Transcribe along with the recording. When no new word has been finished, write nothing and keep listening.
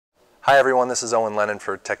Hi everyone, this is Owen Lennon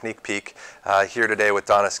for Technique Peek. Here today with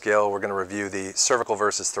Donna Gill, we're going to review the cervical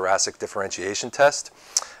versus thoracic differentiation test.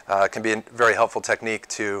 It can be a very helpful technique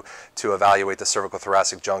to evaluate the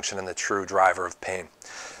cervical-thoracic junction and the true driver of pain.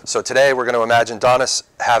 So today we're going to imagine Donis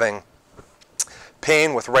having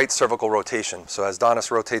pain with right cervical rotation. So as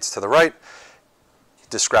Donis rotates to the right,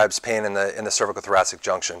 describes pain in the cervical-thoracic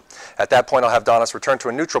junction. At that point, I'll have Donis return to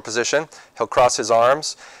a neutral position. He'll cross his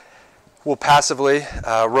arms. We'll passively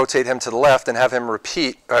rotate him to the left and have him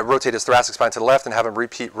rotate his thoracic spine to the left and have him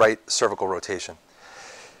repeat right cervical rotation.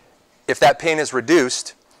 If that pain is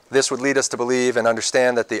reduced, this would lead us to believe and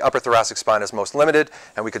understand that the upper thoracic spine is most limited,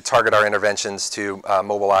 and we could target our interventions to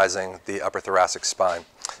mobilizing the upper thoracic spine.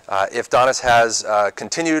 If Donis has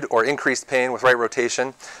continued or increased pain with right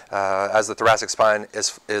rotation as the thoracic spine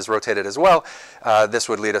is rotated as well, this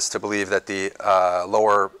would lead us to believe that the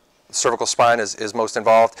lower cervical spine is most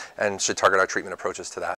involved and should target our treatment approaches to that.